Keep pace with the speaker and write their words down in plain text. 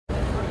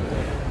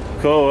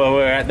Cool. Well,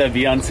 we're at the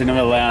Beyond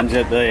Cinema Lounge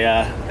at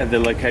the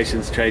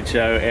Locations Trade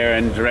Show.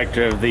 Aaron,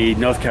 director of the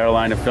North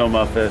Carolina Film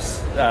Office.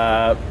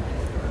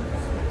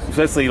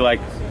 Firstly, where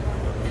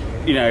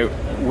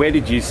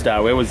did you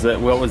start? What was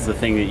the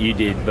thing that you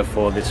did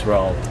before this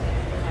role?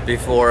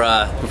 Before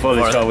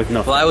this role with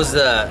North. Well, I was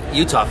the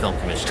Utah Film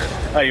Commissioner.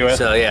 Oh, you were?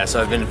 So yeah,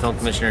 so I've been a film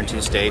commissioner in 2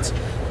 states.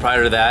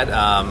 Prior to that,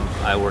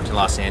 I worked in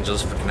Los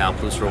Angeles for Canal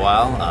Plus for a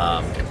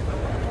while.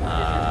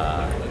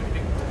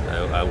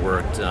 I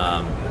worked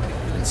in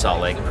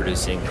Salt Lake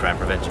producing crime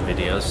prevention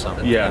videos. So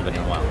yeah, I've been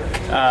in a while.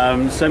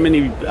 So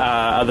many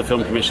other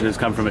film commissioners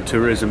come from a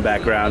tourism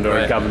background or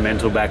a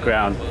governmental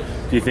background.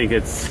 Do you think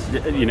it's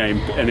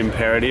an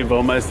imperative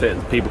almost that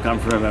people come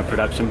from a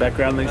production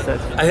background these days?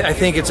 I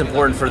think it's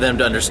important for them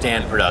to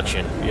understand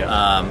production.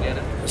 Yeah.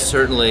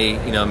 Certainly,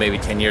 maybe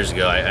 10 years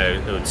ago, I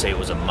would say it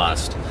was a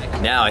must.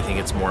 Now I think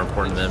it's more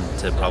important for them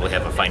to probably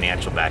have a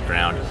financial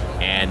background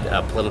and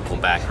a political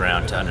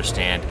background to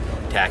understand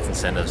tax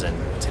incentives and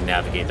to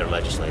navigate their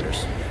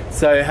legislators.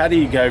 So how do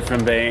you go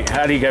from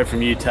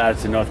Utah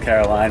to North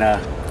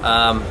Carolina?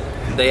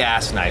 They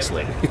asked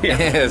nicely.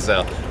 Yeah.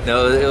 So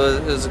no, it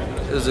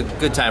was a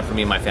good time for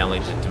me and my family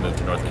to move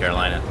to North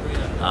Carolina.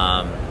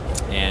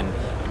 And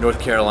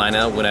North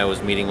Carolina, when I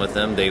was meeting with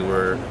them, they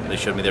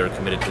showed me they were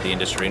committed to the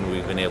industry, and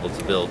we've been able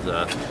to build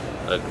a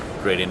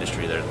great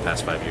industry there the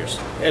past 5 years.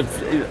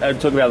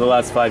 Talking about the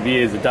last 5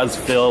 years, it does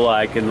feel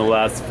like in the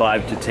last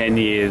 5 to 10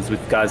 years, with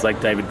guys like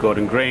David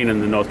Gordon Green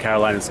and the North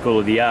Carolina School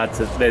of the Arts,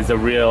 there's a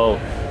real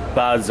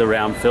buzz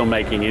around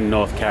filmmaking in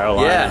North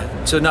Carolina. Yeah.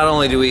 So not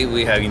only do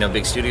we have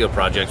big studio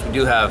projects, we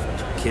do have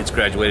kids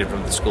graduated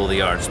from the School of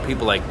the Arts.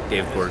 People like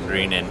David Gordon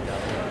Green and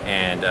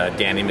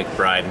Danny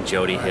McBride and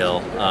Jody Hill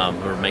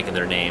who are making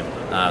their name.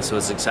 So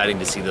it's exciting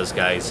to see those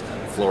guys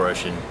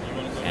flourish and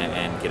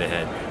get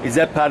ahead. Is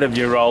that part of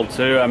your role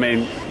too? I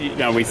mean,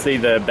 we see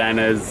the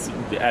banners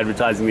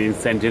advertising the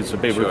incentives for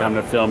people to come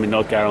to film in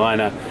North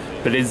Carolina,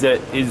 but is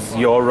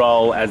your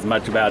role as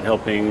much about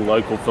helping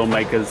local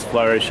filmmakers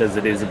flourish as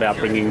it is about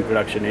bringing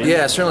production in?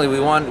 Yeah, certainly. We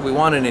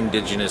want an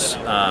indigenous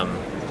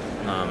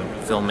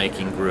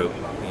filmmaking group.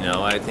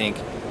 I think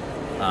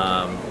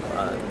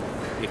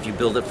if you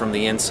build it from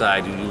the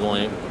inside, we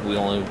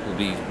only will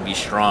be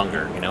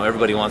stronger.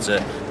 Everybody wants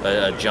a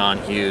John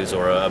Hughes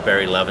or a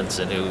Barry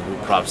Levinson who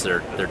props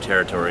their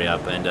territory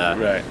up, and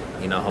right.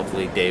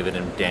 Hopefully David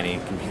and Danny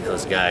can be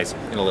those guys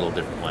in a little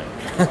different way.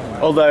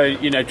 Although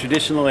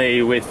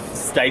traditionally with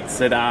states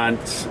that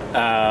aren't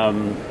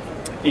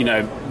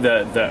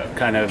the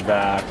kind of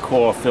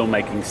core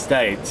filmmaking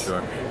states.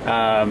 Sure.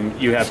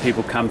 You have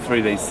people come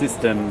through these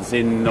systems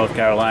in North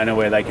Carolina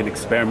where they can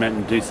experiment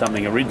and do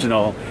something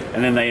original,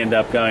 and then they end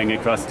up going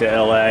across to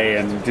LA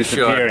and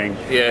disappearing.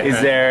 Sure. Yeah.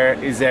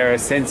 Is there a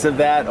sense of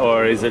that,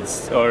 or is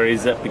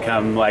it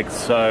become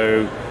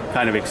so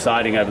kind of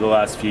exciting over the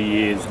last few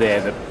years there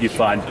that you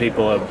find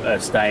people are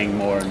staying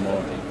more and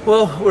more?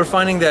 Well, we're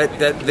finding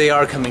that they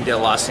are coming to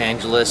Los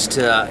Angeles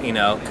to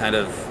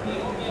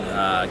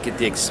get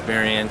the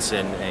experience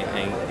and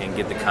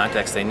get the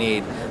context they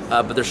need,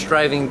 but they're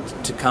striving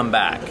to come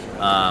back.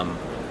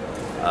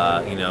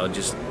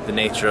 Just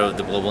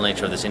the global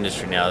nature of this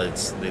industry now,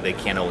 they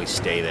can't always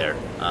stay there.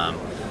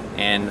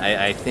 And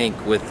I think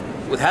with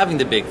having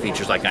the big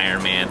features like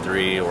Iron Man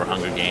 3 or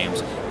Hunger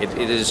Games,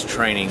 it is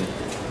training.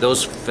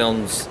 Those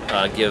films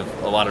give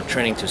a lot of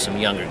training to some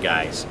younger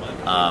guys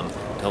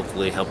to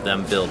hopefully help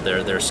them build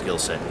their skill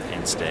set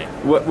and stay.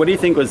 What do you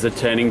think was the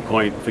turning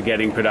point for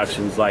getting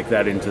productions like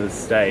that into the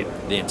state?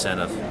 The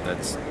incentive.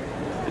 That's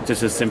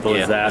just as simple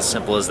as that. As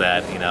simple as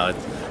that.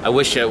 I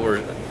wish it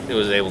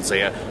was able to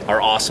say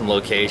our awesome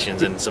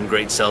locations and some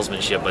great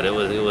salesmanship, but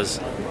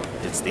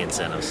it's the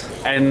incentives.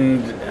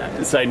 And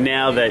so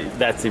now that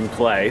that's in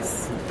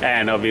place,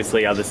 and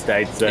obviously other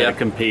states are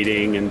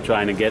competing and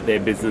trying to get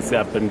their business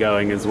up and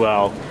going as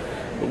well,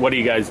 what are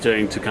you guys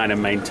doing to kind of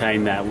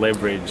maintain that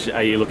leverage?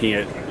 Are you looking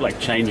at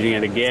changing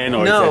it again,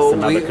 or is there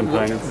some other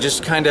components?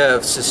 Just kind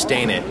of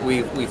sustain it.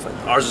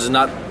 Ours is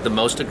not the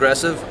most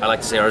aggressive. I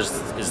like to say ours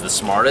is the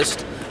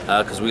smartest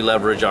because we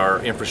leverage our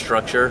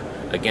infrastructure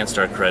against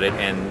our credit,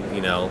 and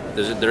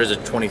there is a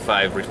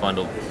 25%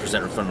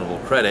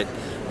 refundable credit,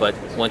 but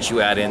once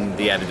you add in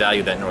the added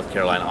value that North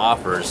Carolina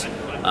offers,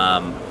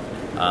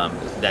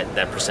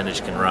 that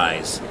percentage can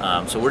rise.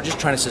 So we're just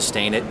trying to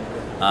sustain it.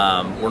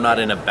 We're not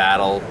in a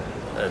battle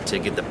to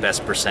get the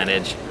best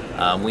percentage.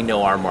 We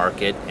know our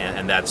market,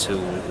 and that's who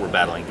we're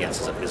battling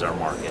against is our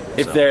market.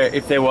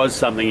 If there was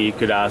something you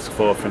could ask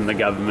for from the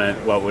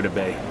government, what would it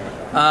be?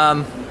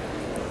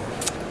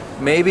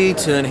 Maybe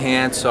to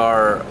enhance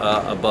our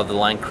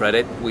above-the-line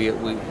credit. We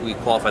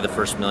qualify the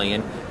first $1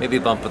 million. Maybe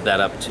bump that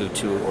up to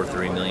 $2 or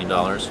 $3 million.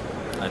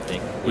 I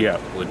think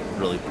would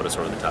really put us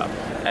over the top.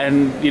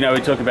 And we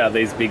talk about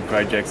these big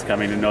projects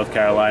coming to North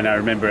Carolina. I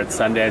remember at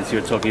Sundance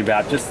you were talking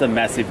about just the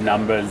massive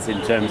numbers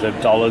in terms of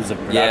dollars of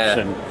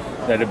production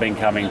that have been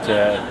coming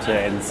to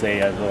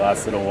NC over the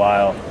last little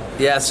while.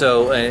 Yeah,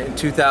 so in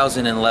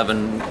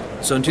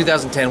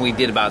 2010 we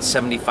did about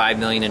 $75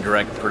 million in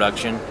direct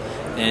production.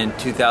 In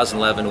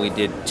 2011 we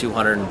did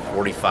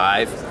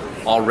 245.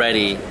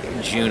 already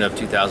in June of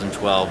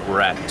 2012,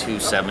 we're at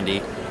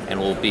 270. And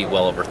we'll be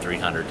well over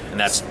 300, and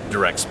that's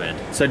direct spend.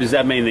 So does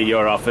that mean that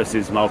your office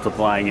is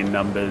multiplying in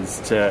numbers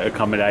to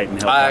accommodate and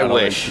help out? I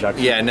wish.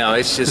 Yeah, no,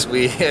 it's just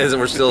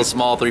we're still a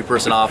small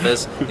 3-person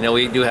office.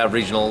 We do have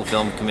regional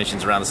film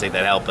commissions around the state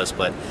that help us,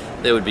 but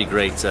it would be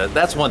great.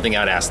 That's one thing I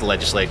would ask the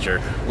legislature.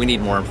 We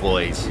need more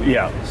employees.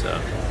 Yeah. So,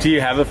 do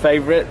you have a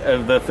favorite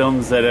of the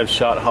films that have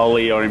shot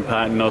wholly or in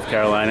part in North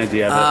Carolina? Do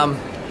you have?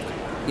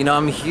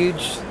 I'm a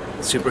huge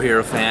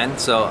superhero fan,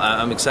 so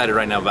I'm excited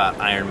right now about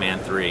Iron Man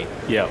 3.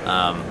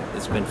 Yeah.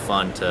 It's been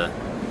fun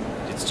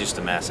it's just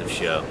a massive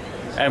show.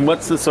 And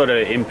what's the sort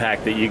of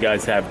impact that you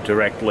guys have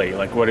directly?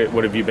 Like, what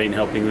have you been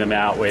helping them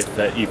out with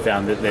that you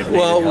found that they've needed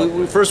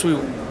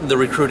help? The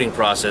recruiting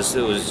process,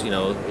 it was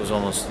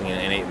almost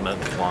an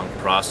 8-month-long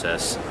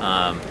process.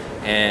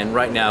 And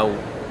right now,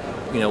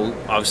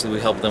 obviously we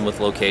help them with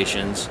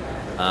locations.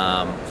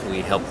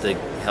 We help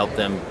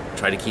them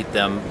try to keep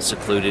them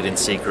secluded and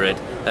secret.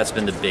 That's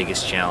been the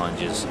biggest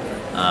challenges.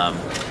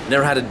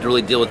 Never had to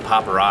really deal with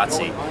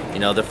paparazzi.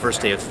 The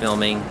first day of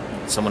filming,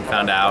 someone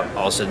found out,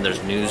 all of a sudden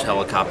there's news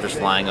helicopters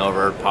flying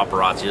over,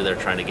 paparazzi are there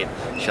trying to get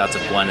shots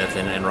of Gwyneth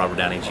and Robert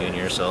Downey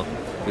Jr. So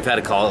we've had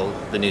to call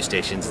the news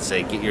stations and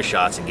say, get your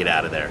shots and get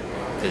out of there,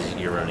 because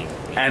you're running.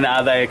 And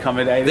are they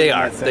accommodating? They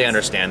are. They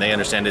understand. They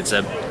understand it's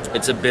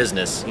a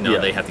business.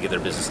 They have to get their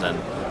business done.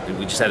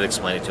 We just had to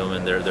explain it to them,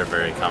 and they're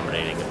very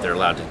accommodating if they're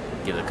allowed to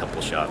get a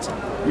couple shots.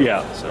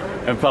 Yeah. So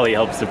it probably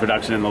helps the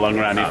production in the long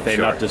run if they're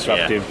not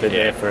disruptive, but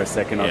there for a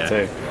second or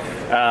two.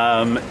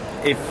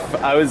 If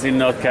I was in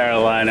North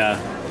Carolina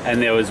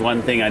and there was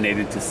one thing I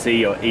needed to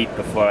see or eat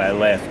before I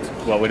left,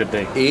 what would it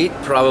be? Eat,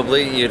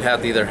 probably. You'd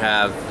have to either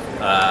have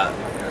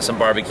some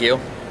barbecue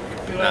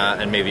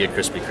and maybe a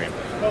Krispy Kreme.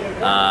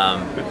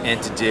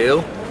 And to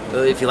do,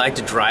 if you like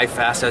to drive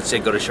fast, I'd say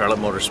go to Charlotte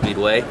Motor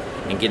Speedway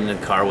and get in a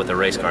car with a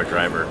race car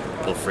driver.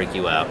 It'll freak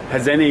you out.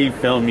 Has any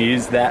film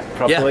used that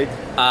properly?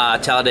 Yeah.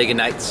 Talladega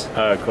Nights.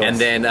 Oh, of course. And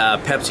then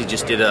Pepsi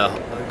just did a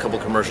couple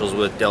commercials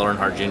with Dale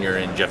Earnhardt Jr.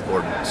 and Jeff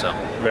Gordon. So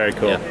very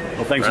cool. Yeah.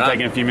 Well, thanks for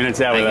taking a few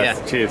minutes out with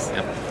us. Cheers.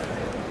 Yeah.